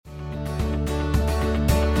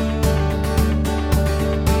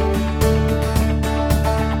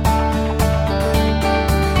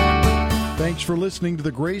for listening to the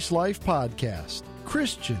GraceLife podcast.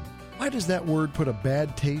 Christian, why does that word put a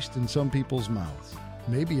bad taste in some people's mouths?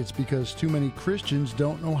 Maybe it's because too many Christians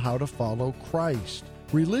don't know how to follow Christ.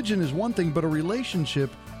 Religion is one thing, but a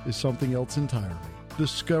relationship is something else entirely.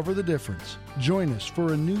 Discover the difference. Join us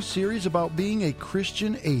for a new series about being a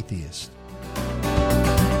Christian atheist.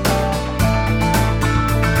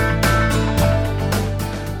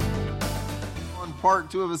 On part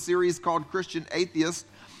 2 of a series called Christian Atheist,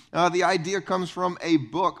 the idea comes from a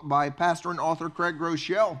book by pastor and author Craig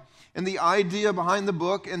Groeschel. And the idea behind the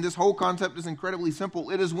book and this whole concept is incredibly simple.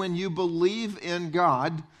 It is when you believe in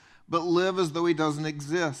God, but live as though He doesn't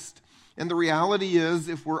exist. And the reality is,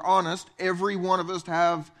 if we're honest, every one of us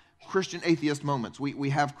have Christian atheist moments. We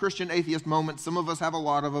have Christian atheist moments. Some of us have a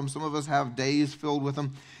lot of them. Some of us have days filled with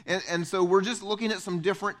them. And so we're just looking at some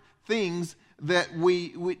different things that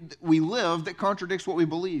we live that contradicts what we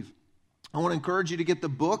believe. I want to encourage you to get the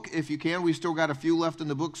book if you can. We've still got a few left in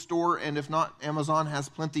the bookstore, and if not, Amazon has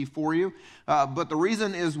plenty for you. But the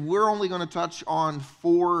reason is we're only going to touch on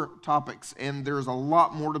 4 topics, and there's a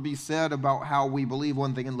lot more to be said about how we believe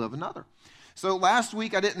one thing and live another. So last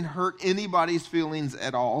week I didn't hurt anybody's feelings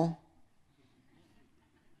at all.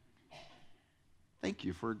 Thank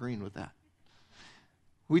you for agreeing with that.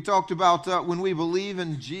 We talked about when we believe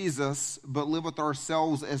in Jesus, but live with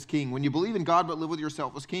ourselves as king. When you believe in God, but live with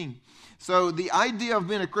yourself as king. So the idea of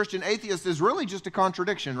being a Christian atheist is really just a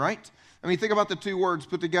contradiction, right? I mean, think about the 2 words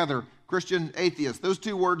put together, Christian atheist. Those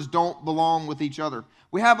 2 words don't belong with each other.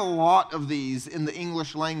 We have a lot of these in the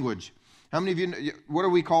English language. How many of you, what do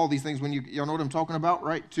we call these things when y'all know what I'm talking about,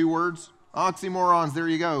 right? 2 words? Oxymorons, there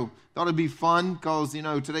you go. Thought it'd be fun because,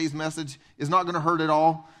 today's message is not going to hurt at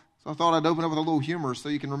all. So I thought I'd open up with a little humor so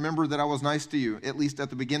you can remember that I was nice to you, at least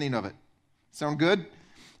at the beginning of it. Sound good?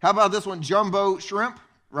 How about this one, jumbo shrimp,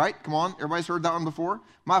 right? Come on, everybody's heard that one before.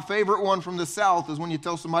 My favorite one from the South is when you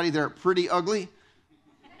tell somebody they're pretty ugly.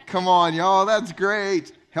 Come on, y'all, that's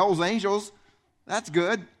great. Hell's Angels, that's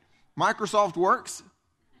good. Microsoft Works.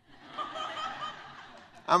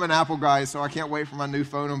 I'm an Apple guy, so I can't wait for my new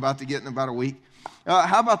phone I'm about to get in about a week.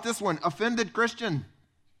 How about this one, offended Christian?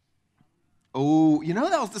 Oh,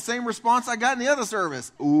 that was the same response I got in the other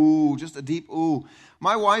service. Ooh, just a deep ooh.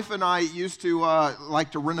 My wife and I used to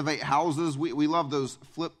like to renovate houses. We love those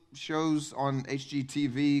flip shows on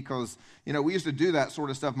HGTV because, we used to do that sort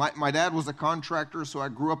of stuff. My dad was a contractor, so I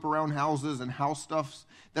grew up around houses and house stuff.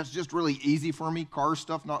 That's just really easy for me. Car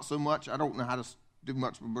stuff, not so much. I don't know how to do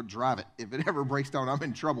much but drive it. If it ever breaks down, I'm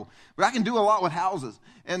in trouble. But I can do a lot with houses.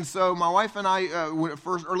 And so my wife and I,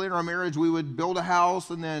 early in our marriage, we would build a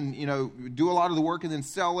house and then, do a lot of the work and then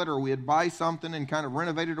sell it, or we'd buy something and kind of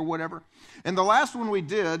renovate it or whatever. And the last one we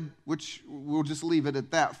did, which we'll just leave it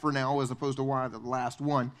at that for now as opposed to why the last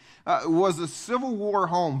one, was a Civil War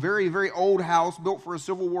home. Very, very old house built for a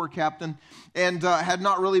Civil War captain and had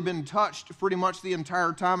not really been touched pretty much the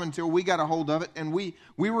entire time until we got a hold of it. And we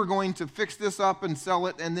were going to fix this up and sell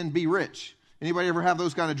it and then be rich. Anybody ever have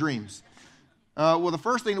those kind of dreams? Well, the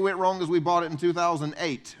first thing that went wrong is we bought it in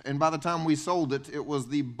 2008, and by the time we sold it, it was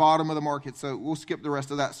the bottom of the market, so we'll skip the rest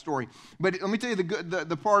of that story. But let me tell you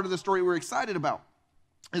the part of the story we're excited about.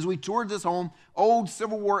 As we toured this home, old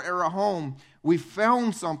Civil War era home, we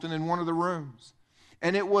found something in one of the rooms,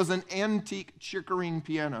 and it was an antique Chickering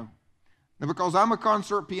piano. Now, because I'm a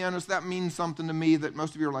concert pianist, that means something to me that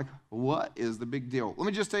most of you are like, what is the big deal? Let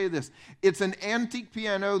me just tell you this. It's an antique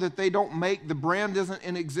piano that they don't make. The brand isn't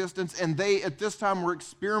in existence. And they, at this time, were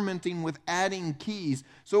experimenting with adding keys.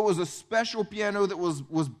 So it was a special piano that was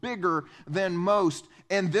bigger than most.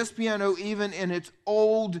 And this piano, even in its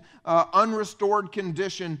old, unrestored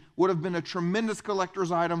condition, would have been a tremendous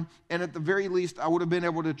collector's item. And at the very least, I would have been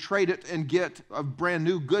able to trade it and get a brand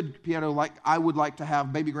new good piano like I would like to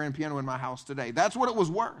have baby grand piano in my house today. That's what it was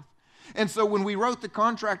worth. And so when we wrote the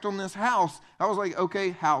contract on this house, I was like, okay,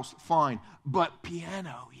 house, fine. But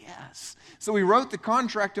piano, yes. So we wrote the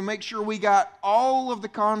contract to make sure we got all of the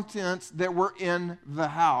contents that were in the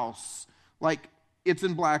house. Like, it's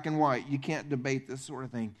in black and white. You can't debate this sort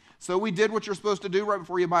of thing. So we did what you're supposed to do right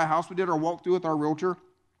before you buy a house. We did our walkthrough with our realtor.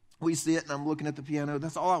 We see it, and I'm looking at the piano.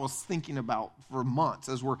 That's all I was thinking about for months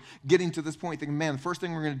as we're getting to this point, thinking, man, the first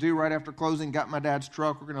thing we're going to do right after closing, got my dad's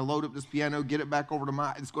truck. We're going to load up this piano, get it back over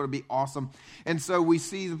to it's going to be awesome. And so we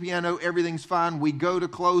see the piano. Everything's fine. We go to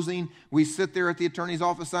closing. We sit there at the attorney's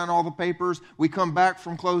office, sign all the papers. We come back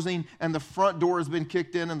from closing, and the front door has been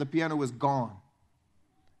kicked in, and the piano is gone.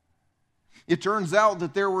 It turns out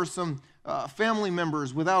that there were some family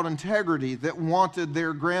members without integrity that wanted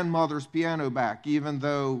their grandmother's piano back, even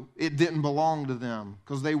though it didn't belong to them,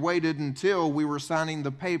 because they waited until we were signing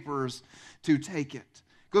the papers to take it.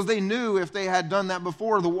 Because they knew if they had done that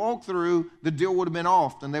before the walkthrough, the deal would have been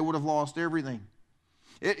off and they would have lost everything.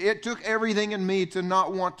 It took everything in me to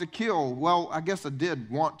not want to kill. Well, I guess I did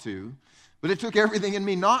want to. But it took everything in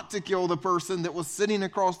me not to kill the person that was sitting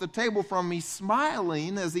across the table from me,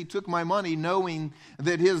 smiling as he took my money, knowing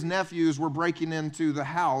that his nephews were breaking into the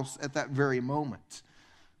house at that very moment.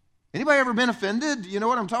 Anybody ever been offended? You know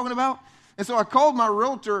what I'm talking about? And so I called my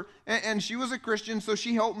realtor, and she was a Christian, so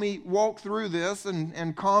she helped me walk through this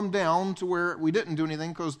and calm down to where we didn't do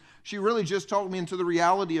anything, because she really just talked me into the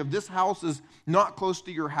reality of this house is not close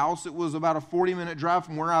to your house. It was about a 40-minute drive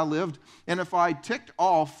from where I lived, and if I ticked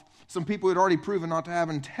off some people who had already proven not to have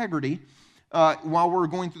integrity while we were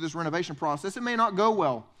going through this renovation process, it may not go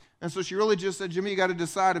well. And so she really just said, Jimmy, you got to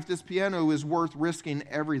decide if this piano is worth risking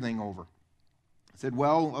everything over. I said,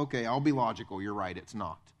 well, okay, I'll be logical. You're right, it's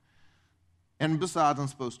not. And besides, I'm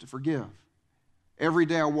supposed to forgive. Every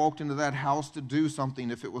day I walked into that house to do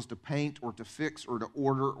something, if it was to paint or to fix or to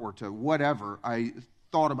order or to whatever, I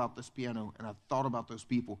thought about this piano and I thought about those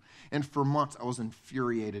people. And for months I was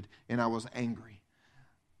infuriated and I was angry.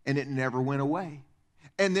 And it never went away.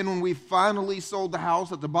 And then when we finally sold the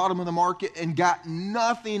house at the bottom of the market and got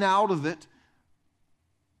nothing out of it,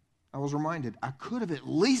 I was reminded I could have at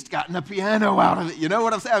least gotten a piano out of it. You know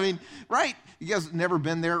what I'm saying? I mean, right? You guys never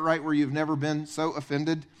been there, right, where you've never been so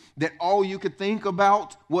offended that all you could think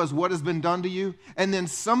about was what has been done to you? And then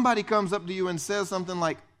somebody comes up to you and says something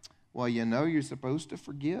like, well, you know, you're supposed to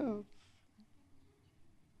forgive.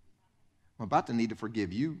 I'm about to need to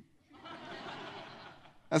forgive you.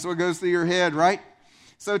 That's what goes through your head, right?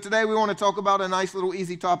 So today we want to talk about a nice little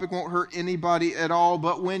easy topic, won't hurt anybody at all,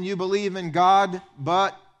 but when you believe in God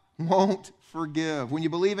but won't forgive. When you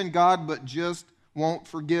believe in God but just won't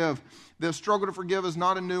forgive. The struggle to forgive is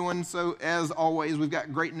not a new one, so as always, we've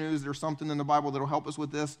got great news. There's something in the Bible that will help us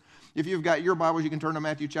with this. If you've got your Bibles, you can turn to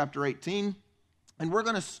Matthew chapter 18, and we're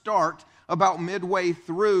going to start about midway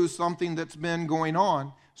through something that's been going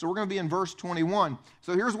on. So we're going to be in verse 21.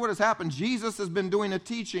 So here's what has happened. Jesus has been doing a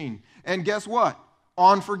teaching, and guess what?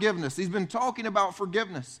 On forgiveness. He's been talking about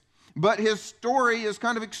forgiveness, but his story is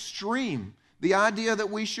kind of extreme. The idea that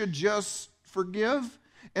we should just forgive.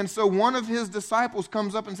 And so one of his disciples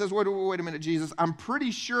comes up and says, wait a minute, Jesus, I'm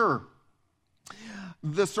pretty sure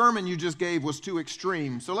the sermon you just gave was too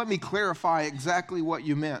extreme. So let me clarify exactly what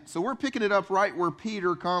you meant. So we're picking it up right where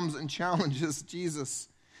Peter comes and challenges Jesus.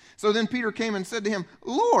 So then Peter came and said to him,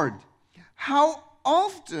 Lord, how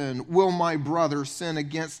often will my brother sin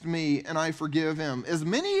against me and I forgive him? As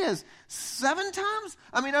many as 7 times?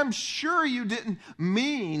 I mean, I'm sure you didn't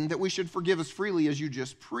mean that we should forgive as freely as you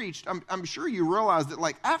just preached. I'm sure you realize that,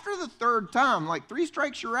 like, after the 3rd time, like 3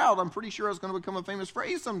 strikes you're out, I'm pretty sure it's going to become a famous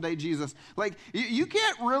phrase someday, Jesus. Like, you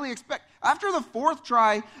can't really expect, after the 4th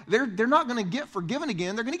try, they're not going to get forgiven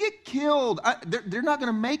again. They're going to get killed. They're not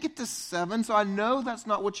going to make it to 7, so I know that's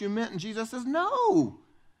not what you meant. And Jesus says, no.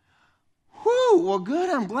 Whew, well, good.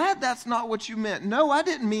 I'm glad that's not what you meant. No, I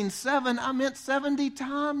didn't mean 7. I meant 70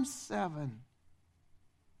 times 7.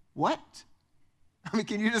 What? I mean,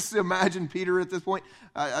 can you just imagine Peter at this point?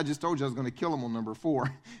 I just told you I was going to kill him on number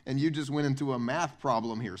 4, and you just went into a math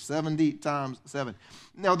problem here. 70 times 7.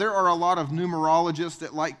 Now, there are a lot of numerologists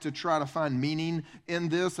that like to try to find meaning in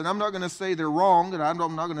this, and I'm not going to say they're wrong, and I'm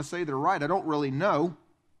not going to say they're right. I don't really know.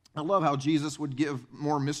 I love how Jesus would give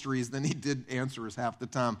more mysteries than he did answers half the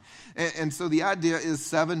time. And so the idea is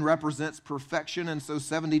 7 represents perfection, and so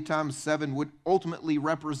 70 times 7 would ultimately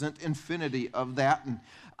represent infinity of that. And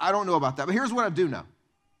I don't know about that, but here's what I do know.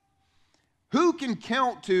 Who can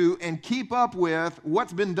count to and keep up with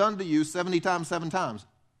what's been done to you 70 times, 7 times?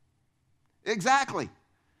 Exactly.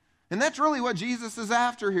 And that's really what Jesus is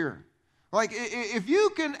after here. Like, if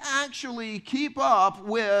you can actually keep up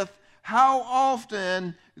with how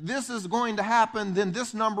often this is going to happen, then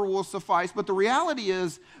this number will suffice. But the reality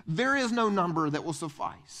is, there is no number that will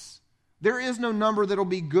suffice. There is no number that will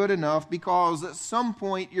be good enough, because at some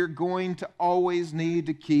point you're going to always need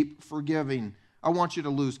to keep forgiving. I want you to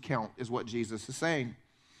lose count, is what Jesus is saying.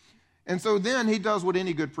 And so then he does what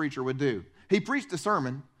any good preacher would do. He preached a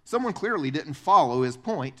sermon. Someone clearly didn't follow his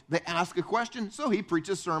point. They asked a question, so he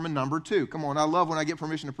preaches sermon number 2. Come on, I love when I get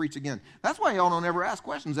permission to preach again. That's why y'all don't ever ask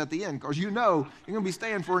questions at the end, because you know you're going to be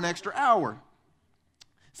staying for an extra hour.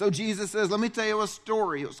 So Jesus says, let me tell you a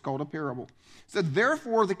story. It's called a parable. It said,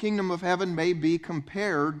 therefore the kingdom of heaven may be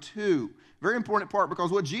compared to. Very important part,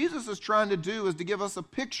 because what Jesus is trying to do is to give us a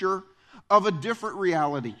picture of a different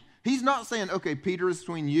reality. He's not saying, okay, Peter is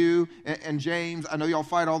between you and James. I know y'all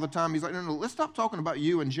fight all the time. He's like, no, let's stop talking about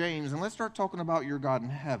you and James, and let's start talking about your God in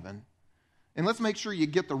heaven. And let's make sure you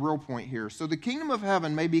get the real point here. So the kingdom of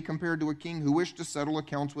heaven may be compared to a king who wished to settle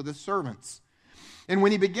accounts with his servants. And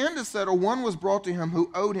when he began to settle, one was brought to him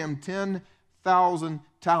who owed him 10,000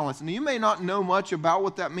 talents. And you may not know much about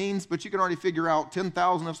what that means, but you can already figure out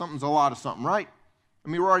 10,000 of something's a lot of something, right? I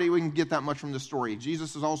mean, we can get that much from the story.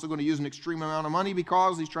 Jesus is also going to use an extreme amount of money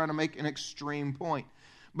because he's trying to make an extreme point.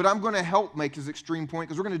 But I'm going to help make his extreme point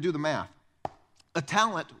because we're going to do the math. A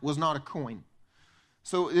talent was not a coin.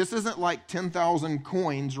 So this isn't like 10,000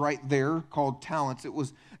 coins right there called talents. It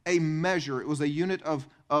was a measure. It was a unit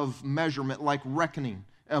of measurement, like reckoning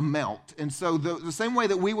amount. And so the same way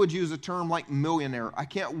that we would use a term like millionaire, I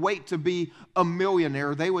can't wait to be a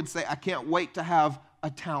millionaire, they would say, I can't wait to have a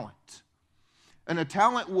talent. And a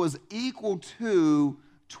talent was equal to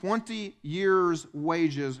 20 years'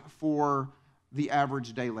 wages for the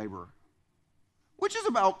average day laborer, which is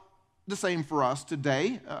about the same for us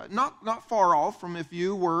today. Not far off from if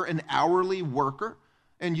you were an hourly worker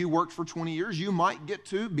and you worked for 20 years, you might get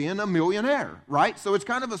to being a millionaire, right? So it's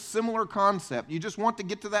kind of a similar concept. You just want to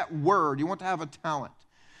get to that word. You want to have a talent.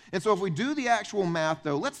 And so if we do the actual math,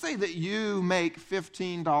 though, let's say that you make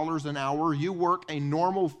 $15 an hour, you work a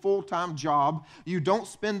normal full-time job, you don't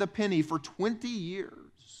spend a penny for 20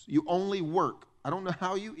 years, you only work. I don't know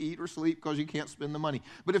how you eat or sleep because you can't spend the money.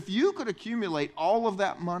 But if you could accumulate all of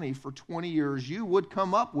that money for 20 years, you would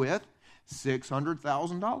come up with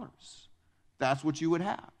 $600,000. That's what you would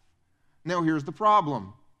have. Now, here's the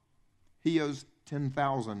problem. He owes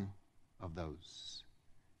 10,000 of those.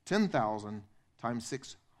 10,000 times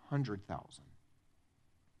 600,000.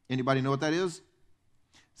 Anybody know what that is?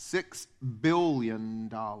 $6 billion.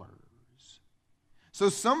 So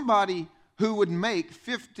somebody who would make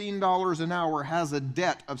 $15 an hour has a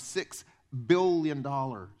debt of $6 billion.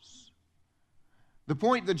 The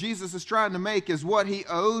point that Jesus is trying to make is what he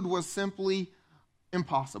owed was simply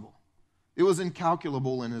impossible. It was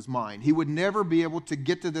incalculable in his mind. He would never be able to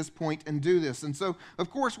get to this point and do this. And so, of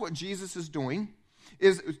course, what Jesus is doing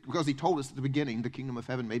is, because he told us at the beginning, the kingdom of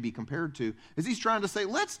heaven may be compared to, is he's trying to say,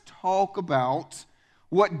 let's talk about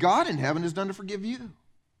what God in heaven has done to forgive you.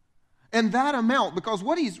 And that amount, because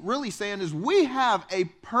what he's really saying is we have a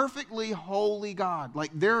perfectly holy God.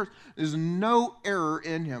 Like there is no error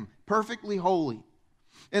in him. Perfectly holy.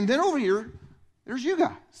 And then over here, there's you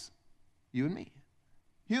guys. You and me.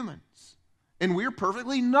 Humans. And we're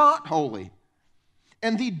perfectly not holy.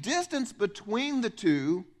 And the distance between the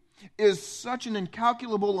two is such an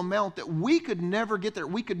incalculable amount that we could never get there.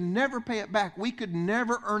 We could never pay it back. We could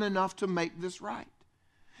never earn enough to make this right.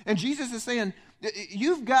 And Jesus is saying,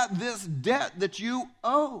 you've got this debt that you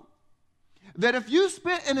owe. That if you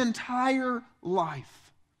spent an entire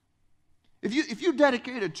life, if you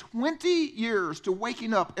dedicated 20 years to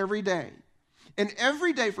waking up every day, and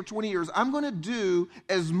every day for 20 years, I'm going to do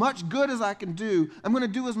as much good as I can do. I'm going to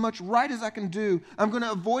do as much right as I can do. I'm going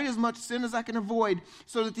to avoid as much sin as I can avoid,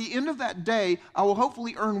 so that at the end of that day, I will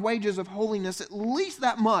hopefully earn wages of holiness, at least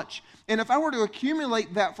that much. And if I were to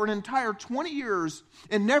accumulate that for an entire 20 years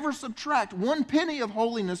and never subtract one penny of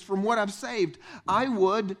holiness from what I've saved, I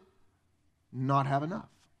would not have enough.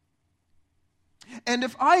 And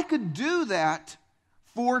if I could do that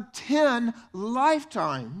for 10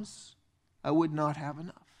 lifetimes, I would not have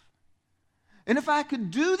enough. And if I could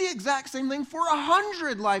do the exact same thing for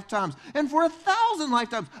 100 lifetimes and for 1,000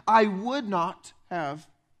 lifetimes, I would not have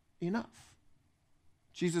enough.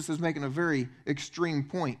 Jesus is making a very extreme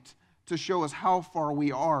point to show us how far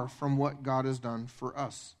we are from what God has done for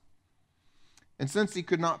us. And since he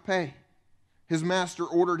could not pay, his master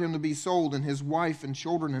ordered him to be sold, and his wife and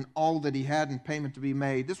children and all that he had in payment to be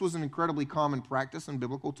made. This was an incredibly common practice in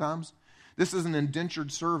biblical times. This is an indentured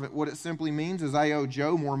servant. What it simply means is I owe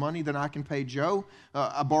Joe more money than I can pay Joe.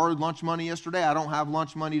 I borrowed lunch money yesterday. I don't have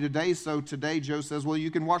lunch money today, so today Joe says, well, you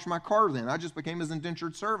can wash my car then. I just became his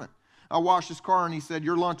indentured servant. I washed his car, and he said,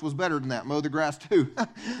 your lunch was better than that. Mow the grass too.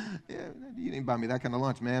 Yeah, you didn't buy me that kind of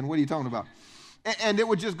lunch, man. What are you talking about? And it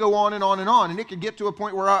would just go on and on and on. And it could get to a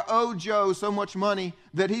point where I owe Joe so much money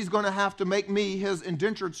that he's going to have to make me his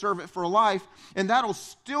indentured servant for life. And that'll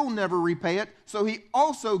still never repay it. So he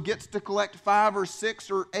also gets to collect 5 or 6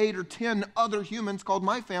 or 8 or 10 other humans called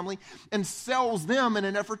my family and sells them in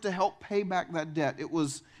an effort to help pay back that debt. It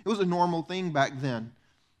was a normal thing back then.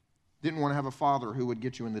 Didn't want to have a father who would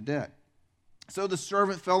get you in the debt. So the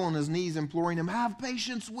servant fell on his knees imploring him, have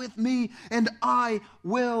patience with me and I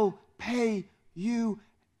will pay you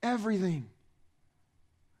everything.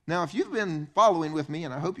 Now, if you've been following with me,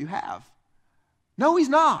 and I hope you have, no, he's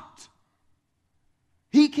not.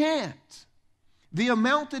 He can't. The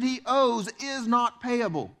amount that he owes is not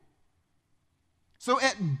payable. So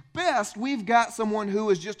at best, we've got someone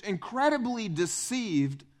who is just incredibly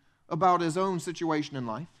deceived about his own situation in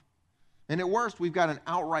life. And at worst, we've got an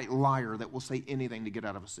outright liar that will say anything to get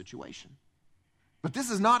out of a situation. But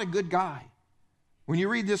this is not a good guy. When you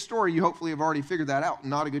read this story, you hopefully have already figured that out.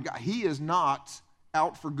 Not a good guy. He is not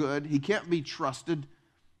out for good. He can't be trusted.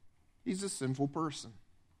 He's a sinful person.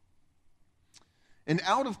 And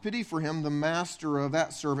out of pity for him, the master of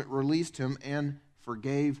that servant released him and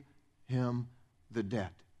forgave him the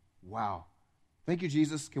debt. Wow. Thank you,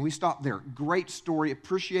 Jesus. Can we stop there? Great story.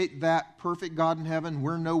 Appreciate that. Perfect God in heaven.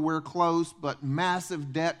 We're nowhere close, but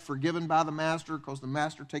massive debt forgiven by the master because the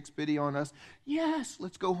master takes pity on us. Yes,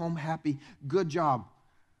 let's go home happy. Good job.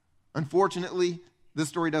 Unfortunately, this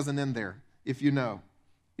story doesn't end there, if you know.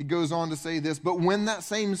 It goes on to say this, but when that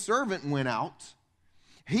same servant went out,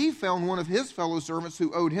 he found one of his fellow servants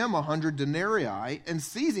who owed him 100 denarii, and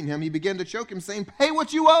seizing him, he began to choke him, saying, pay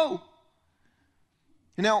what you owe.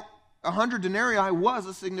 Now, 100 denarii was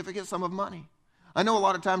a significant sum of money. I know a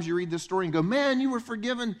lot of times you read this story and go, man, you were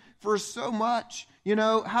forgiven for so much. You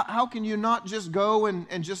know, how can you not just go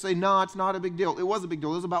and just say, no, it's not a big deal? It was a big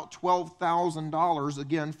deal. It was about $12,000,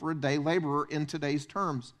 again, for a day laborer in today's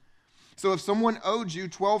terms. So if someone owed you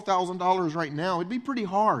 $12,000 right now, it'd be pretty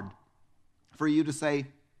hard for you to say,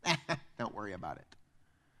 don't worry about it.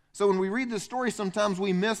 So when we read this story, sometimes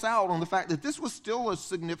we miss out on the fact that this was still a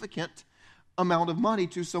significant amount of money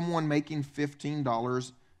to someone making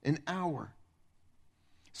 $15 an hour.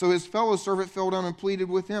 So his fellow servant fell down and pleaded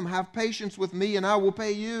with him, have patience with me and I will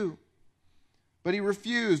pay you. But he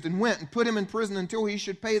refused and went and put him in prison until he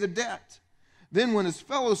should pay the debt. Then when his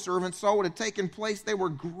fellow servants saw what had taken place, they were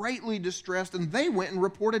greatly distressed, and they went and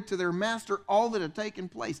reported to their master all that had taken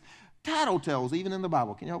place. Tattletales, even in the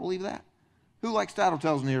Bible. Can y'all believe that? Who likes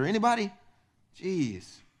tattletales in here? Anybody?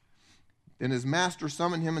 Jeez. Then his master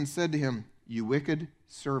summoned him and said to him, you wicked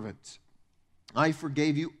servant, I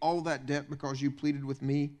forgave you all that debt because you pleaded with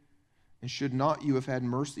me, and should not you have had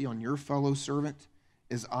mercy on your fellow servant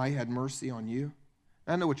as I had mercy on you?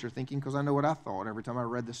 I know what you're thinking because I know what I thought every time I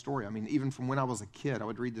read this story. I mean, even from when I was a kid, I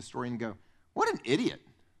would read this story and go, what an idiot.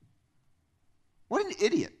 What an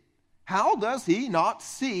idiot. How does he not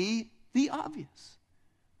see the obvious?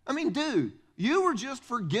 I mean, dude, you were just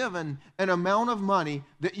forgiven an amount of money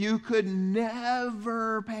that you could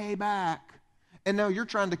never pay back. And now you're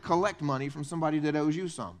trying to collect money from somebody that owes you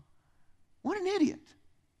some. What an idiot.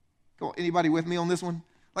 Come on, anybody with me on this one?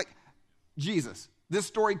 Like, Jesus, this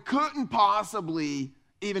story couldn't possibly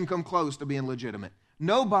even come close to being legitimate.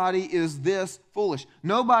 Nobody is this foolish.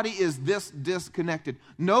 Nobody is this disconnected.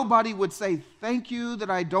 Nobody would say, thank you that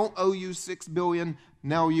I don't owe you $6 billion.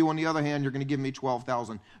 Now you, on the other hand, you're going to give me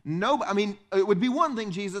 $12,000. No, I mean, it would be one thing,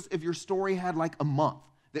 Jesus, if your story had like a month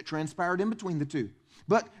that transpired in between the two.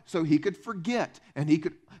 But so he could forget, and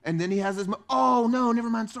then he has his, oh, no, never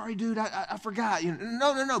mind, sorry, dude, I forgot. You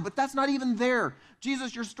know, no, but that's not even there.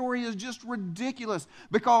 Jesus, your story is just ridiculous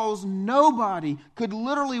because nobody could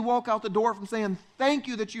literally walk out the door from saying, thank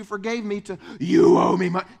you that you forgave me to, you owe me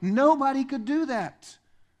money. Nobody could do that.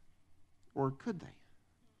 Or could they?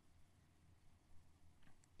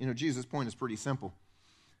 You know, Jesus' point is pretty simple.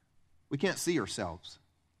 We can't see ourselves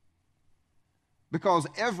because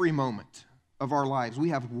every moment of our lives, we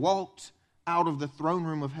have walked out of the throne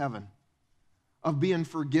room of heaven of being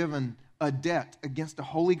forgiven a debt against a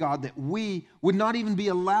holy God that we would not even be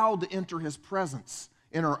allowed to enter his presence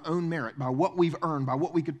in our own merit by what we've earned, by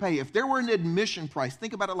what we could pay. If there were an admission price,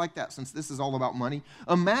 think about it like that, since this is all about money.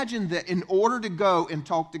 Imagine that in order to go and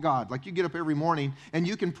talk to God, like you get up every morning and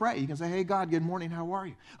you can pray. You can say, hey, God, good morning, how are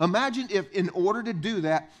you? Imagine if in order to do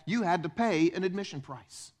that, you had to pay an admission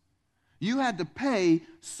price. You had to pay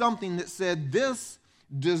something that said, this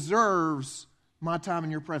deserves my time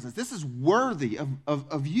in your presence. This is worthy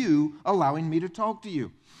of you allowing me to talk to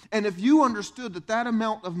you. And if you understood that that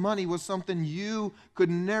amount of money was something you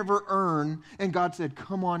could never earn, and God said,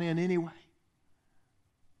 come on in anyway,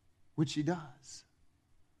 which he does.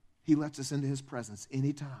 He lets us into his presence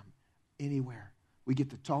anytime, anywhere. We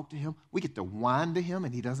get to talk to him. We get to whine to him,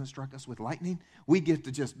 and he doesn't strike us with lightning. We get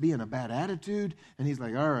to just be in a bad attitude, and he's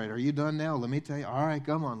like, all right, are you done now? Let me tell you. All right,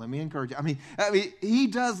 come on, let me encourage you. I mean, he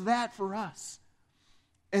does that for us.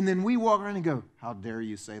 And then we walk around and go, how dare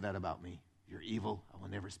you say that about me? You're evil. I will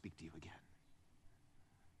never speak to you again.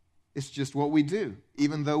 It's just what we do,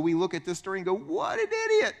 even though we look at this story and go, what an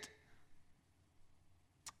idiot.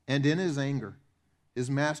 And in his anger, his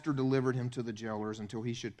master delivered him to the jailers until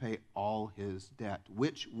he should pay all his debt,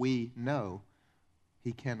 which we know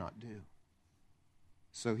he cannot do.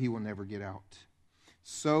 So he will never get out.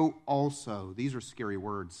 So also, these are scary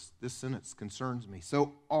words. This sentence concerns me.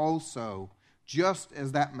 So also, just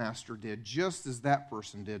as that master did, just as that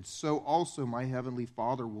person did, so also my heavenly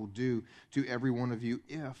Father will do to every one of you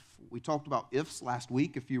if. We talked about ifs last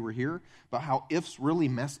week, if you were here, about how ifs really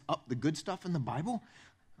mess up the good stuff in the Bible.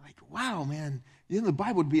 Like, wow, man, the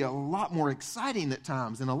Bible would be a lot more exciting at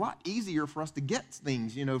times and a lot easier for us to get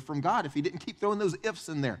things, from God if he didn't keep throwing those ifs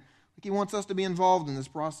in there. Like he wants us to be involved in this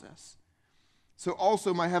process. So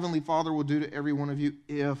also my heavenly Father will do to every one of you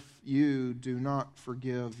if you do not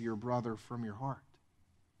forgive your brother from your heart.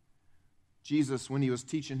 Jesus, when he was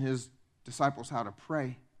teaching his disciples how to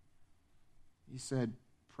pray, he said,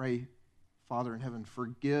 pray, Father in heaven,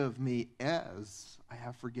 forgive me as I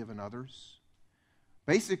have forgiven others.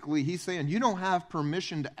 Basically, he's saying you don't have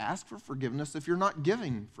permission to ask for forgiveness if you're not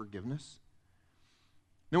giving forgiveness.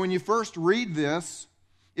 Now, when you first read this,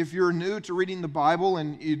 if you're new to reading the Bible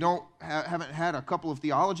and you haven't had a couple of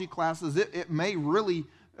theology classes, it may really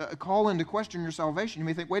call into question your salvation. You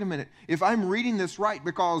may think, wait a minute, if I'm reading this right,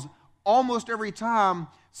 because almost every time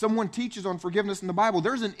someone teaches on forgiveness in the Bible,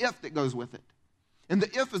 there's an if that goes with it. And the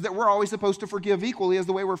if is that we're always supposed to forgive equally as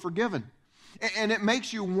the way we're forgiven. And it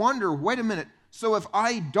makes you wonder, wait a minute, so if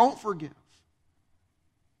I don't forgive,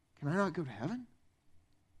 can I not go to heaven?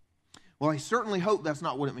 Well, I certainly hope that's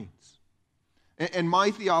not what it means. And my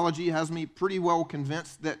theology has me pretty well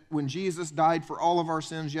convinced that when Jesus died for all of our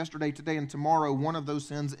sins yesterday, today, and tomorrow, one of those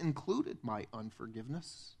sins included my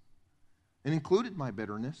unforgiveness. It included my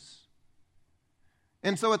bitterness.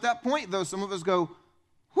 And so at that point, though, some of us go,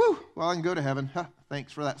 whew, well, I can go to heaven. Huh,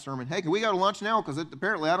 thanks for that sermon. Hey, can we go to lunch now? Because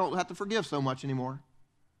apparently I don't have to forgive so much anymore.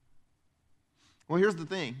 Well, here's the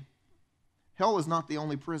thing. Hell is not the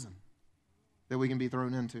only prison that we can be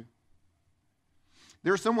thrown into.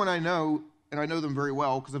 There's someone I know, and I know them very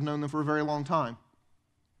well because I've known them for a very long time.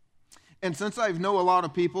 And since I know a lot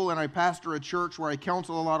of people and I pastor a church where I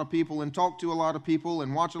counsel a lot of people and talk to a lot of people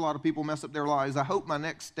and watch a lot of people mess up their lives, I hope my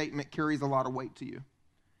next statement carries a lot of weight to you.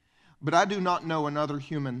 But I do not know another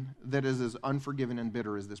human that is as unforgiving and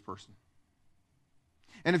bitter as this person.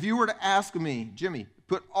 And if you were to ask me, Jimmy,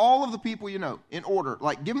 put all of the people you know in order,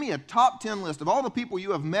 like give me a top 10 list of all the people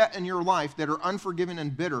you have met in your life that are unforgiving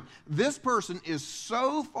and bitter. This person is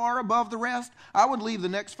so far above the rest, I would leave the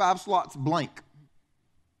next 5 slots blank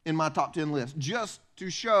in my top 10 list just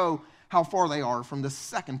to show how far they are from the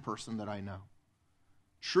second person that I know.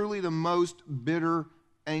 Truly the most bitter,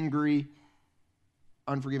 angry,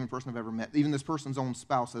 unforgiving person I've ever met. Even this person's own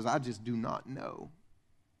spouse says, I just do not know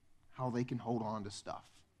how they can hold on to stuff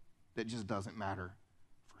that just doesn't matter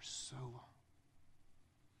for so long.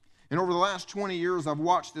 And over the last 20 years, I've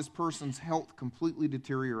watched this person's health completely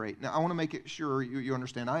deteriorate. Now, I want to make it sure you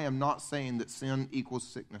understand. I am not saying that sin equals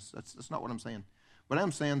sickness. That's not what I'm saying. But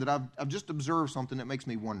I'm saying that I've just observed something that makes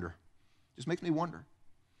me wonder. Just makes me wonder.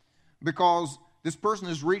 Because this person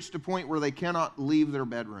has reached a point where they cannot leave their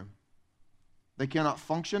bedroom. They cannot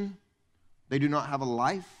function. They do not have a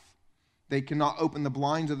life. They cannot open the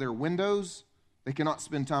blinds of their windows. They cannot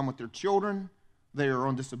spend time with their children. They are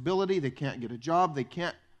on disability. They can't get a job.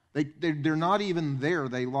 They're not even there.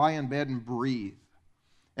 They lie in bed and breathe.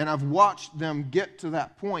 And I've watched them get to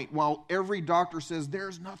that point while every doctor says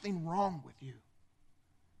there's nothing wrong with you.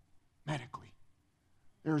 Medically.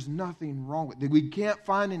 There's nothing wrong with it. We can't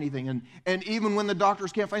find anything. And even when the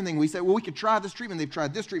doctors can't find anything, we say, well, we could try this treatment. They've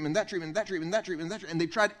tried this treatment, that treatment, that treatment, that treatment, that treatment. And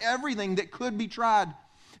they've tried everything that could be tried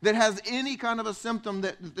that has any kind of a symptom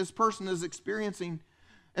that this person is experiencing.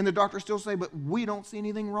 And the doctors still say, but we don't see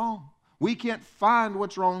anything wrong. We can't find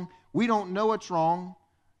what's wrong. We don't know what's wrong.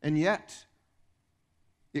 And yet,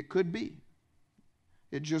 it could be.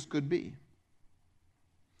 It just could be.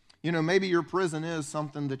 Maybe your prison is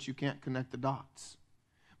something that you can't connect the dots.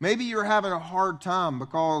 Maybe you're having a hard time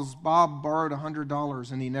because Bob borrowed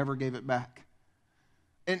 $100 and he never gave it back.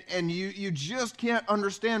 And you just can't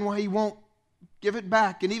understand why he won't give it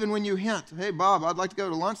back. And even when you hint, hey, Bob, I'd like to go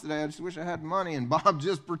to lunch today. I just wish I had money. And Bob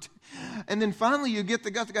just and then finally you get the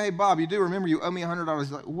guts to go, hey, Bob, you do remember you owe me $100.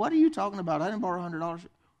 He's like, what are you talking about? I didn't borrow $100.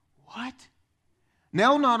 What?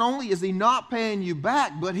 Now not only is he not paying you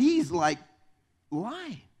back, but he's like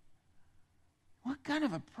lying. What kind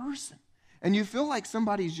of a person? And you feel like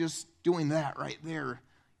somebody's just doing that right there.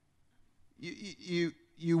 You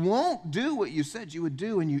won't do what you said you would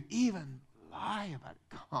do, and you even lie about it.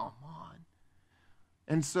 Come on.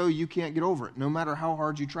 And so you can't get over it. No matter how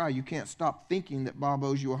hard you try, you can't stop thinking that Bob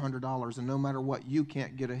owes you $100, and no matter what, you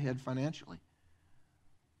can't get ahead financially.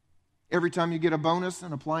 Every time you get a bonus,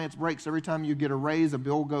 an appliance breaks. Every time you get a raise, a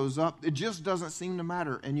bill goes up. It just doesn't seem to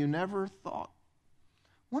matter, and you never thought,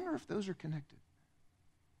 wonder if those are connected.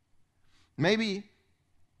 Maybe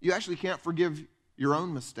you actually can't forgive your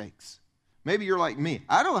own mistakes. Maybe you're like me.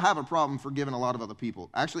 I don't have a problem forgiving a lot of other people.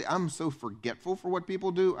 Actually, I'm so forgetful for what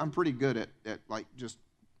people do. I'm pretty good at like just,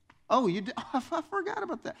 oh, you did, I forgot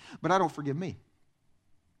about that. But I don't forgive me.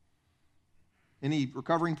 Any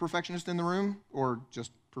recovering perfectionist in the room, or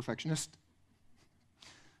just perfectionist?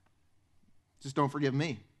 Just don't forgive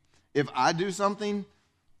me. If I do something,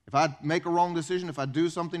 if I make a wrong decision, if I do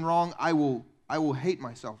something wrong, I will hate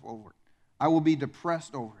myself over it. I will be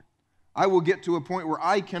depressed over it. I will get to a point where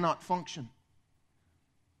I cannot function.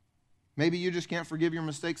 Maybe you just can't forgive your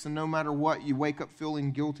mistakes, and no matter what, you wake up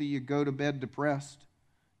feeling guilty, you go to bed depressed,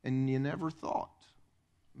 and you never thought.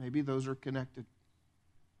 Maybe those are connected.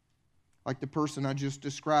 Like the person I just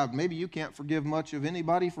described, maybe you can't forgive much of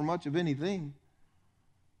anybody for much of anything.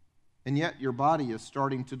 And yet your body is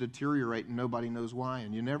starting to deteriorate and nobody knows why,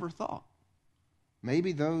 and you never thought.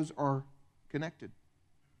 Maybe those are connected.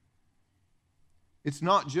 It's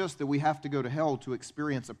not just that we have to go to hell to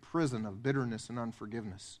experience a prison of bitterness and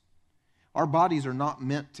unforgiveness. Our bodies are not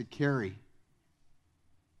meant to carry.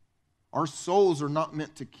 Our souls are not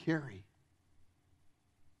meant to carry.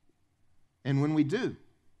 And when we do,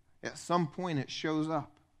 at some point it shows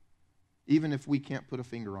up, even if we can't put a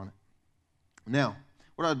finger on it. Now,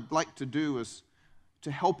 what I'd like to do is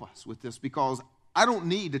to help us with this, because I don't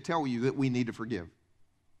need to tell you that we need to forgive.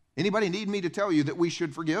 Anybody need me to tell you that we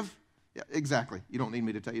should forgive? Yeah, exactly. You don't need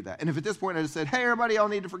me to tell you that. And if at this point I just said, hey, everybody, y'all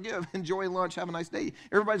need to forgive, enjoy lunch, have a nice day,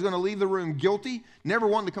 everybody's going to leave the room guilty, never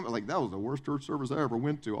wanting to come, like, that was the worst church service I ever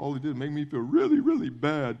went to. All it did make me feel really, really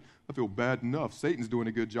bad. I feel bad enough. Satan's doing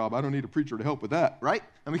a good job. I don't need a preacher to help with that, right?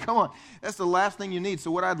 I mean, come on. That's the last thing you need.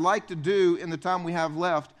 So what I'd like to do in the time we have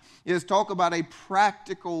left is talk about a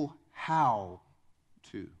practical how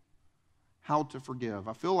to forgive.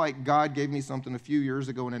 I feel like God gave me something a few years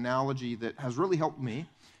ago, an analogy that has really helped me.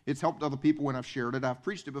 It's helped other people when I've shared it. I've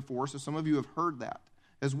preached it before, so some of you have heard that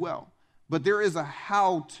as well. But there is a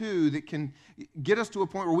how-to that can get us to a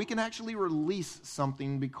point where we can actually release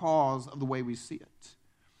something because of the way we see it.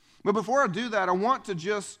 But before I do that, I want to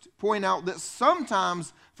just point out that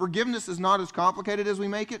sometimes forgiveness is not as complicated as we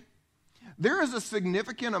make it. There is a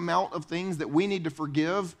significant amount of things that we need to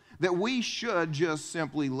forgive that we should just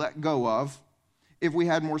simply let go of if we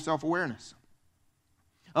had more self-awareness.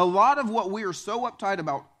 A lot of what we are so uptight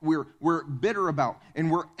about, we're bitter about,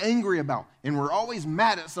 and we're angry about, and we're always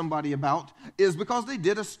mad at somebody about, is because they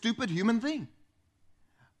did a stupid human thing.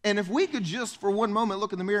 And if we could just for one moment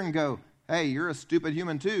look in the mirror and go, hey, you're a stupid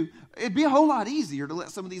human too, it'd be a whole lot easier to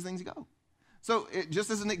let some of these things go. So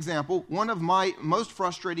just as an example, one of my most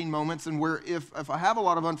frustrating moments, and where if I have a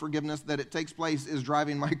lot of unforgiveness that it takes place, is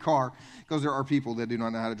driving my car, because there are people that do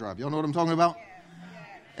not know how to drive. Y'all know what I'm talking about?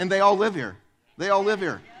 And they all live here.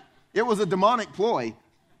 It was a demonic ploy.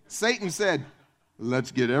 Satan said,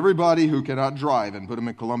 let's get everybody who cannot drive and put them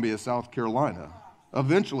in Columbia, South Carolina.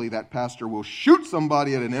 Eventually that pastor will shoot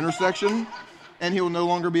somebody at an intersection, and he will no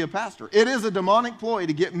longer be a pastor. It is a demonic ploy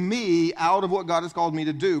to get me out of what God has called me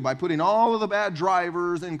to do by putting all of the bad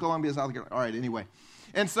drivers in Columbia, South Carolina. All right, anyway.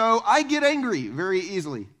 And so I get angry very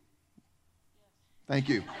easily. Thank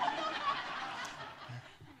you.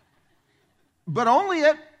 But only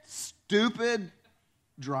at stupid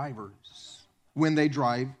drivers when they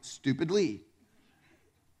drive stupidly.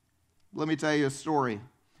 Let me tell you a story.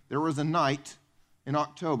 There was a night in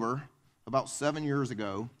October about 7 years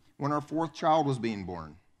ago when our fourth child was being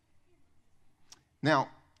born. Now,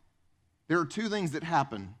 there are two things that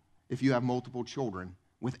happen if you have multiple children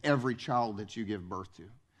with every child that you give birth to.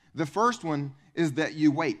 The first one is that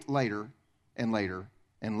you wait later and later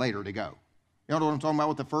and later to go. You know what I'm talking about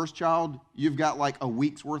with the first child? You've got like a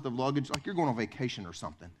week's worth of luggage, like you're going on vacation or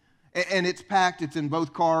something. And it's packed, it's in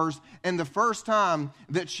both cars. And the first time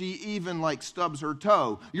that she even like stubs her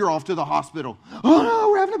toe, you're off to the hospital. Oh no,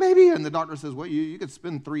 we're having a baby. And the doctor says, well, you could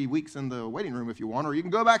spend 3 weeks in the waiting room if you want, or you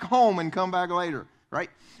can go back home and come back later, right?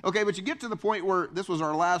 Okay, but you get to the point where this was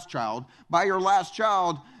our last child. By your last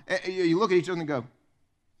child, you look at each other and go,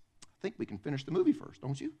 I think we can finish the movie first,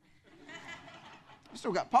 don't you? We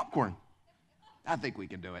still got popcorn. I think we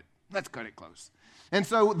can do it. Let's cut it close. And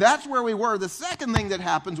so that's where we were. The second thing that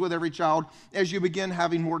happens with every child as you begin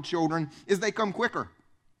having more children is they come quicker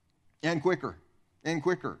and quicker and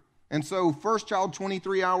quicker. And so first child,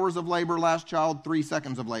 23 hours of labor, last child, 3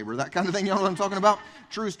 seconds of labor. That kind of thing, you know what I'm talking about?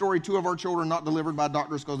 True story, 2 of our children not delivered by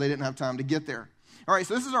doctors because they didn't have time to get there. All right,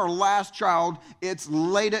 so this is our last child. It's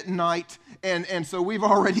late at night, and so we've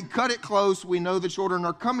already cut it close. We know the children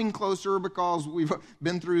are coming closer because we've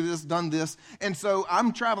been through this, done this. And so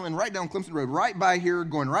I'm traveling right down Clemson Road, right by here,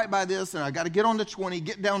 going right by this, and I got to get on to 20,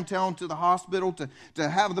 get downtown to the hospital to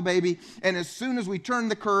have the baby. And as soon as we turn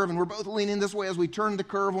the curve, and we're both leaning this way as we turn the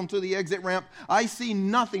curve onto the exit ramp, I see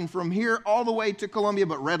nothing from here all the way to Columbia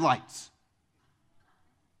but red lights.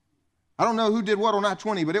 I don't know who did what on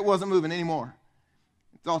I-20, but it wasn't moving anymore.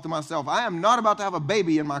 Thought to myself, I am not about to have a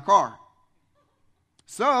baby in my car.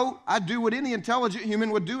 So I do what any intelligent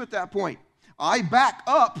human would do at that point. I back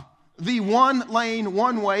up the one-lane,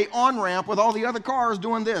 one-way on-ramp with all the other cars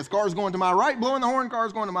doing this. Cars going to my right, blowing the horn.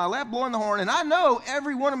 Cars going to my left, blowing the horn. And I know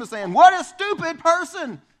every one of them is saying, what a stupid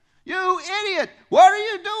person. You idiot. What are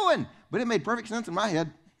you doing? But it made perfect sense in my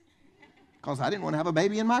head because I didn't want to have a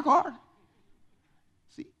baby in my car.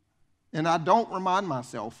 And I don't remind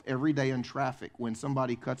myself every day in traffic when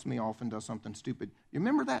somebody cuts me off and does something stupid. You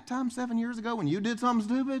remember that time 7 years ago when you did something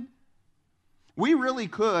stupid? We really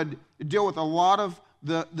could deal with a lot of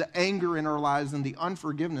the anger in our lives and the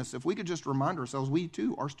unforgiveness if we could just remind ourselves we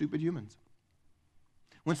too are stupid humans.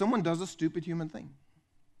 When someone does a stupid human thing.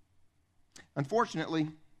 Unfortunately,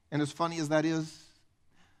 and as funny as that is,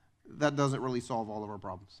 that doesn't really solve all of our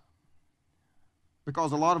problems.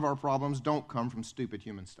 Because a lot of our problems don't come from stupid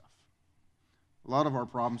human stuff. A lot of our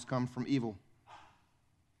problems come from evil.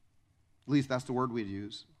 At least that's the word we'd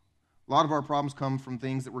use. A lot of our problems come from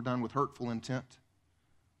things that were done with hurtful intent.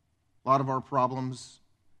 A lot of our problems,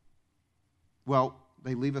 well,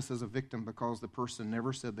 they leave us as a victim because the person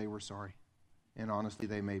never said they were sorry. And honestly,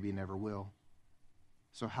 they maybe never will.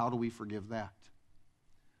 So how do we forgive that?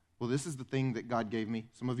 Well, this is the thing that God gave me.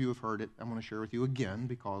 Some of you have heard it. I'm going to share with you again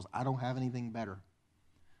because I don't have anything better.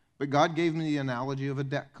 But God gave me the analogy of a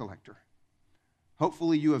debt collector.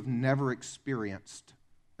 Hopefully you have never experienced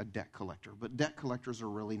a debt collector, but debt collectors are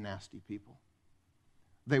really nasty people.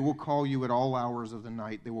 They will call you at all hours of the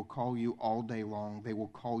night. They will call you all day long. They will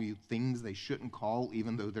call you things they shouldn't call,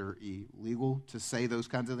 even though they're illegal to say those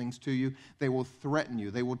kinds of things to you. They will threaten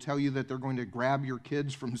you. They will tell you that they're going to grab your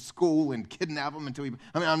kids from school and kidnap them until you...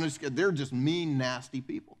 they're just mean, nasty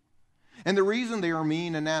people. And the reason they are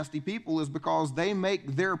mean and nasty people is because they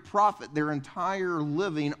make their profit, their entire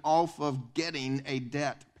living off of getting a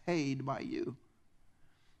debt paid by you.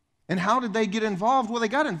 And how did they get involved? Well, they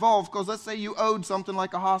got involved because let's say you owed something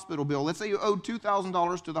like a hospital bill. Let's say you owed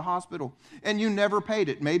 $2,000 to the hospital and you never paid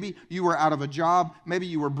it. Maybe you were out of a job. Maybe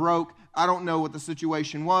you were broke. I don't know what the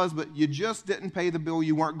situation was, but you just didn't pay the bill.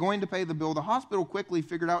 You weren't going to pay the bill. The hospital quickly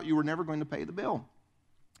figured out you were never going to pay the bill.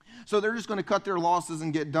 So they're just going to cut their losses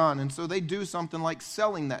and get done. And so they do something like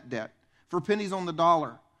selling that debt for pennies on the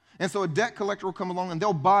dollar. And so a debt collector will come along and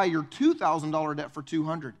they'll buy your $2,000 debt for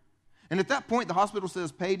 $200. And at that point, the hospital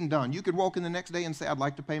says paid and done. You could walk in the next day and say, I'd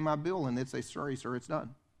like to pay my bill. And they'd say, sorry, sir, it's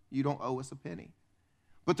done. You don't owe us a penny.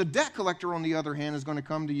 But the debt collector, on the other hand, is going to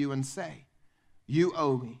come to you and say, you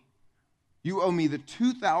owe me. You owe me the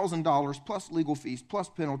 $2,000 plus legal fees, plus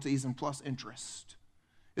penalties, and plus interest.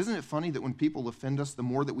 Isn't it funny that when people offend us, the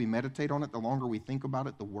more that we meditate on it, the longer we think about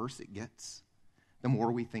it, the worse it gets, the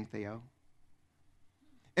more we think they owe.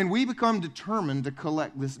 And we become determined to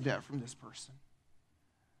collect this debt from this person.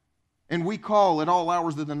 And we call at all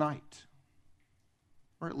hours of the night.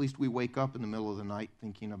 Or at least we wake up in the middle of the night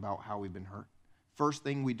thinking about how we've been hurt. First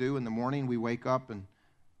thing we do in the morning, we wake up and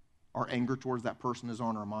our anger towards that person is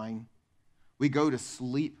on our mind. We go to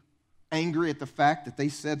sleep angry at the fact that they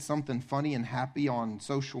said something funny and happy on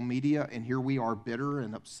social media, and here we are bitter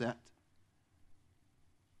and upset.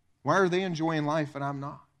 Why are they enjoying life and I'm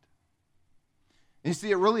not? And you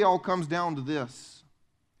see, it really all comes down to this.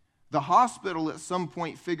 The hospital at some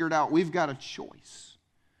point figured out we've got a choice.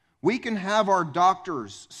 We can have our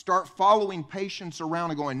doctors start following patients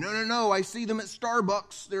around and going, no, I see them at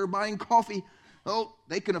Starbucks. They're buying coffee. Oh,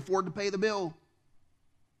 they can afford to pay the bill.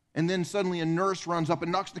 And then suddenly a nurse runs up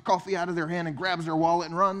and knocks the coffee out of their hand and grabs their wallet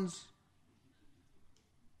and runs.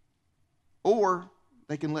 Or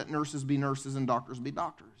they can let nurses be nurses and doctors be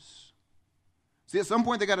doctors. See, at some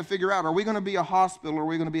point they got to figure out, are we going to be a hospital or are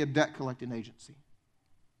we going to be a debt collecting agency?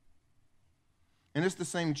 And it's the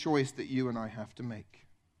same choice that you and I have to make.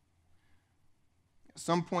 At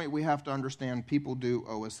some point we have to understand people do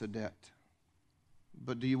owe us a debt.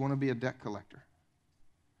 But do you want to be a debt collector?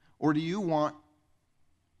 Or do you want,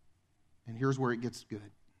 and here's where it gets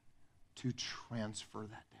good, to transfer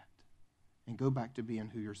that debt and go back to being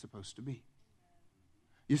who you're supposed to be?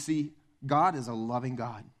 You see, God is a loving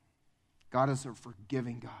God. God is a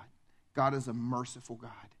forgiving God. God is a merciful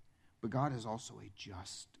God. But God is also a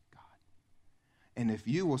just God. And if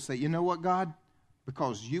you will say, you know what, God,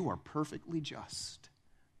 because you are perfectly just.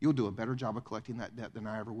 You'll do a better job of collecting that debt than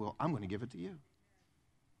I ever will. I'm going to give it to you.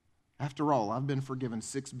 After all, I've been forgiven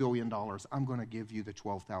 $6 billion. I'm going to give you the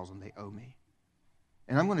 $12,000 they owe me.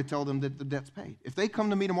 And I'm going to tell them that the debt's paid. If they come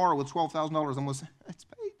to me tomorrow with $12,000, I'm going to say, it's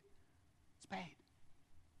paid. It's paid.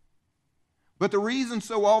 But the reason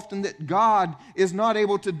so often that God is not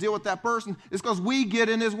able to deal with that person is because we get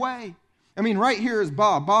in his way. I mean, right here is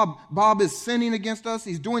Bob. Bob is sinning against us.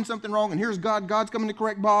 He's doing something wrong. And here's God. God's coming to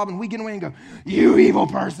correct Bob. And we get away and go, you evil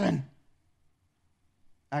person.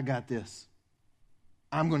 I got this.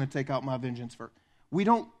 I'm going to take out my vengeance first. We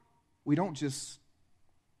don't just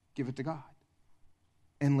give it to God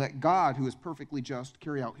and let God, who is perfectly just,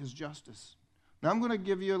 carry out his justice. Now, I'm going to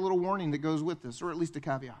give you a little warning that goes with this, or at least a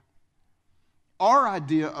caveat. Our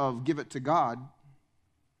idea of give it to God,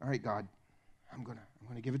 all right, God, I'm going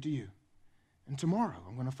to give it to you. And tomorrow,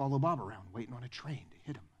 I'm going to follow Bob around waiting on a train to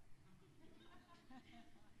hit him.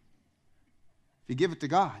 If you give it to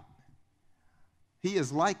God, he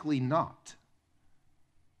is likely not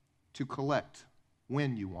to collect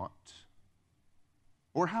when you want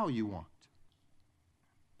or how you want,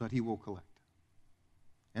 but he will collect.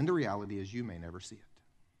 And the reality is you may never see it,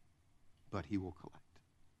 but he will collect.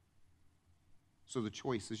 So the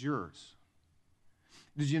choice is yours.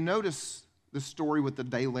 Did you notice the story with the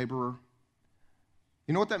day laborer?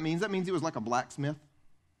 You know what that means? That means he was like a blacksmith,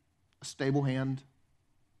 a stable hand,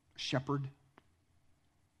 a shepherd.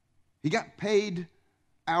 He got paid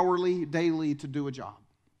hourly, daily to do a job.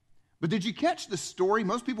 But did you catch the story?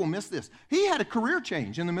 Most people miss this. He had a career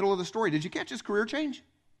change in the middle of the story. Did you catch his career change?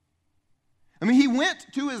 I mean, he went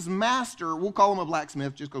to his master. We'll call him a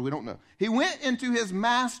blacksmith just because we don't know. He went into his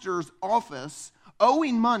master's office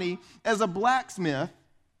owing money as a blacksmith.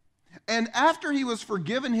 And after he was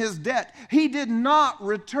forgiven his debt, he did not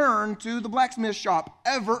return to the blacksmith shop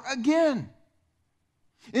ever again.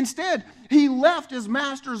 Instead, he left his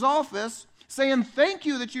master's office saying, thank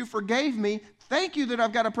you that you forgave me. Thank you that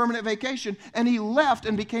I've got a permanent vacation. And he left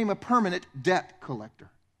and became a permanent debt collector.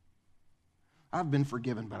 I've been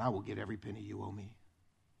forgiven, but I will get every penny you owe me.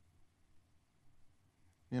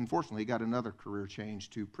 And unfortunately, he got another career change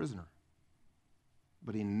to prisoner.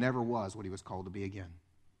 But he never was what he was called to be again.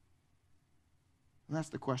 And that's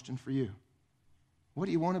the question for you. What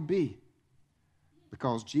do you want to be?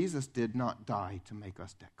 Because Jesus did not die to make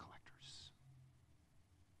us debt collectors.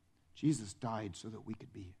 Jesus died so that we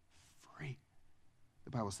could be free. The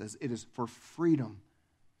Bible says it is for freedom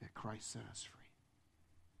that Christ set us free.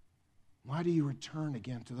 Why do you return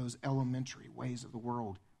again to those elementary ways of the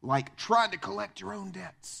world, like trying to collect your own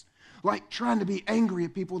debts, like trying to be angry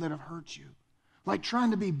at people that have hurt you, like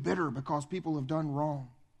trying to be bitter because people have done wrong?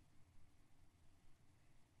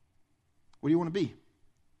 What do you want to be?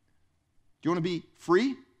 Do you want to be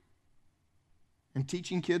free and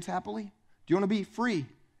teaching kids happily? Do you want to be free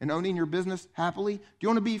and owning your business happily? Do you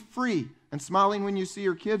want to be free and smiling when you see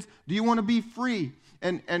your kids? Do you want to be free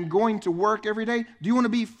and going to work every day? Do you want to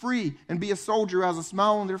be free and be a soldier who has a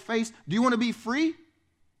smile on their face? Do you want to be free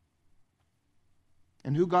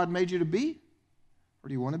and who God made you to be? Or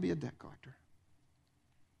do you want to be a debt collector?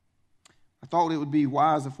 I thought it would be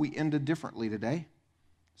wise if we ended differently today.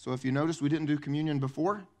 So if you noticed we didn't do communion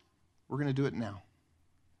before, we're going to do it now.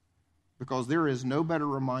 Because there is no better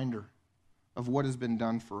reminder of what has been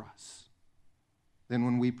done for us than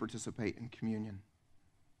when we participate in communion.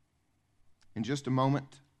 In just a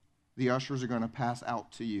moment, the ushers are going to pass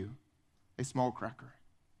out to you a small cracker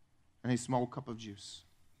and a small cup of juice.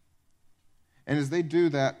 And as they do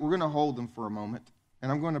that, we're going to hold them for a moment,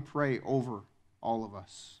 and I'm going to pray over all of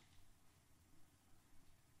us.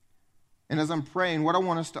 And as I'm praying, what I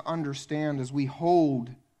want us to understand as we hold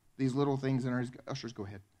these little things in our... Ushers, go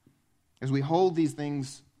ahead. As we hold these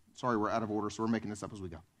things... Sorry, we're out of order, so we're making this up as we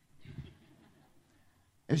go.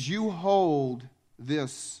 As you hold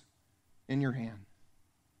this in your hand,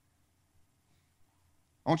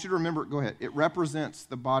 I want you to remember, go ahead, it represents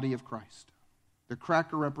the body of Christ. The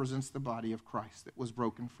cracker represents the body of Christ that was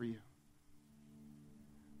broken for you.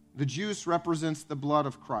 The juice represents the blood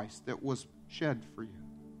of Christ that was shed for you,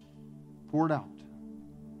 poured out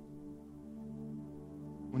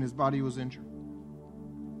when his body was injured.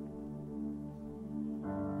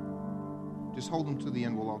 Just hold them to the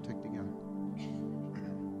end. We'll all take together.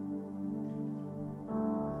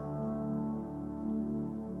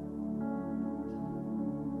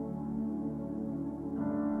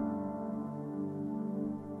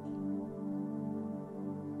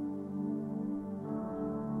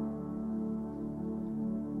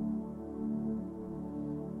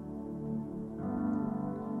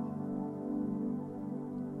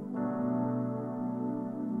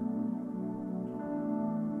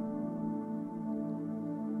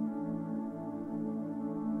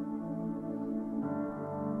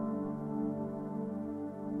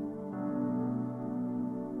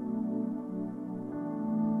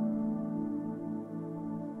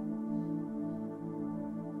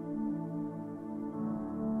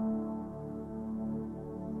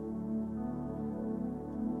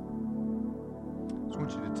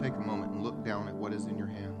 down at what is in your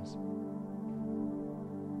hands.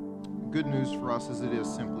 The good news for us is it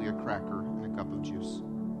is simply a cracker and a cup of juice.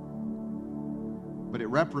 But it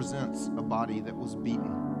represents a body that was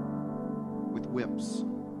beaten with whips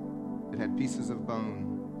that had pieces of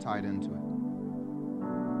bone tied into it.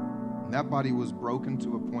 And that body was broken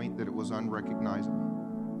to a point that it was unrecognizable,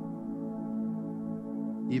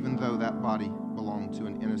 even though that body belonged to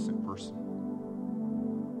an innocent person.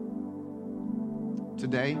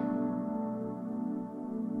 Today,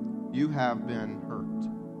 you have been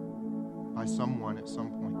hurt by someone at some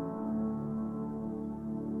point.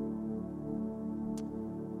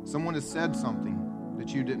 Someone has said something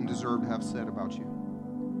that you didn't deserve to have said about you.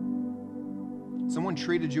 Someone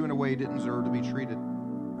treated you in a way you didn't deserve to be treated.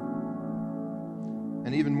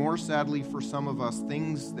 And even more sadly for some of us,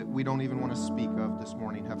 things that we don't even want to speak of this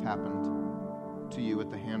morning have happened to you at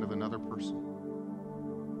the hand of another person.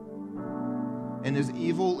 And as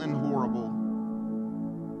evil and horrible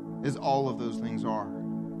as all of those things are,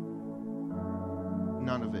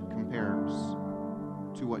 none of it compares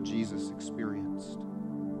to what Jesus experienced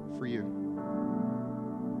for you.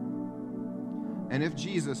 And if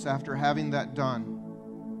Jesus, after having that done,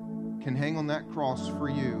 can hang on that cross for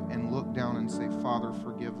you and look down and say, Father,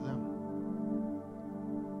 forgive them,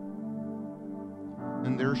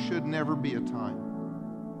 then there should never be a time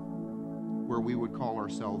where we would call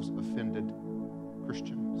ourselves offended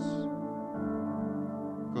Christians.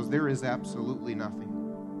 Because there is absolutely nothing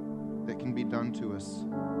that can be done to us,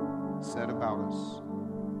 said about us,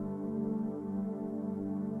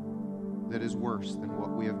 that is worse than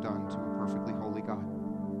what we have done to a perfectly holy God.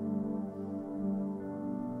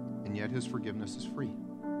 And yet his forgiveness is free.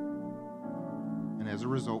 And as a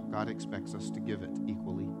result, God expects us to give it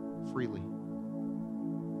equally, freely,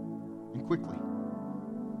 and quickly,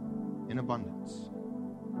 in abundance.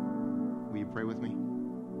 Will you pray with me?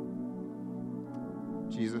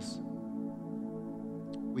 Jesus,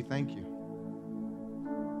 we thank you.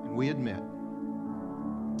 And we admit,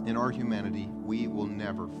 in our humanity, we will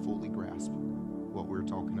never fully grasp what we're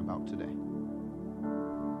talking about today.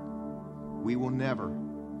 We will never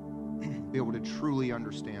be able to truly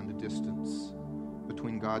understand the distance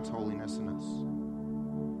between God's holiness and us.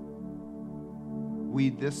 We,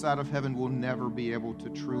 this side of heaven, will never be able to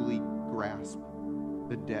truly grasp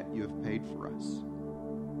the debt you have paid for us.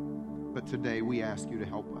 But today we ask you to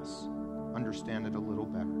help us understand it a little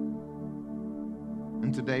better.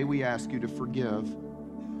 And today we ask you to forgive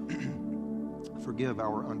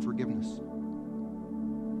our unforgiveness.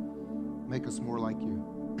 Make us more like you.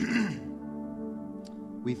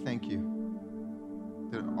 We thank you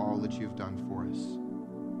that all that you've done for us.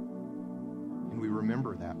 And we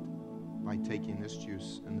remember that by taking this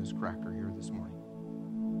juice and this cracker here this morning.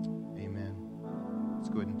 Amen. Let's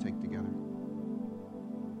go ahead and take together.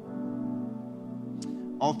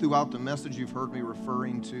 All throughout the message, you've heard me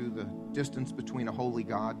referring to the distance between a holy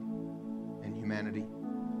God and humanity.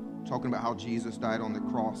 Talking about how Jesus died on the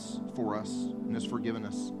cross for us and has forgiven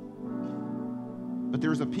us. But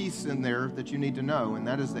there's a piece in there that you need to know, and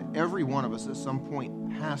that is that every one of us at some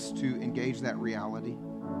point has to engage that reality.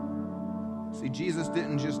 See, Jesus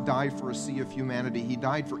didn't just die for a sea of humanity. He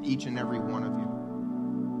died for each and every one of you.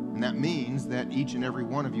 And that means that each and every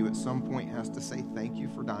one of you at some point has to say, thank you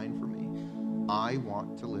for dying for me. I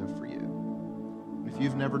want to live for you. And if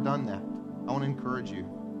you've never done that, I want to encourage you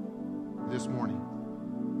this morning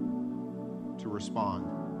to respond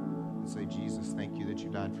and say, Jesus, thank you that you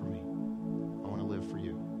died for me. I want to live for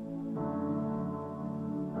you.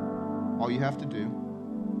 All you have to do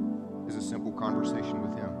is a simple conversation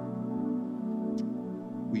with him.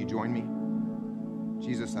 Will you join me?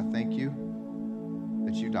 Jesus, I thank you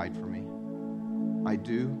that you died for me. I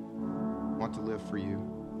do want to live for you.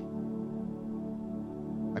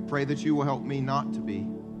 I pray that you will help me not to be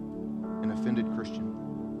an offended Christian,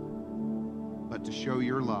 but to show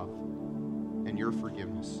your love and your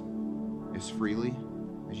forgiveness as freely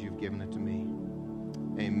as you've given it to me.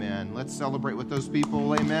 Amen. Let's celebrate with those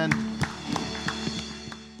people. Amen.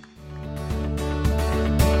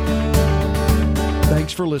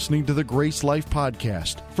 Thanks for listening to the Grace Life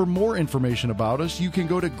Podcast. For more information about us, you can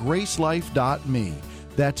go to gracelife.me.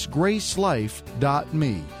 That's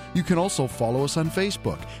gracelife.me. You can also follow us on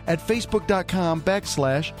Facebook at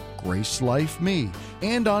facebook.com/GraceLifeMe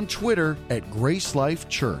and on Twitter at GraceLife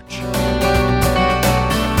Church.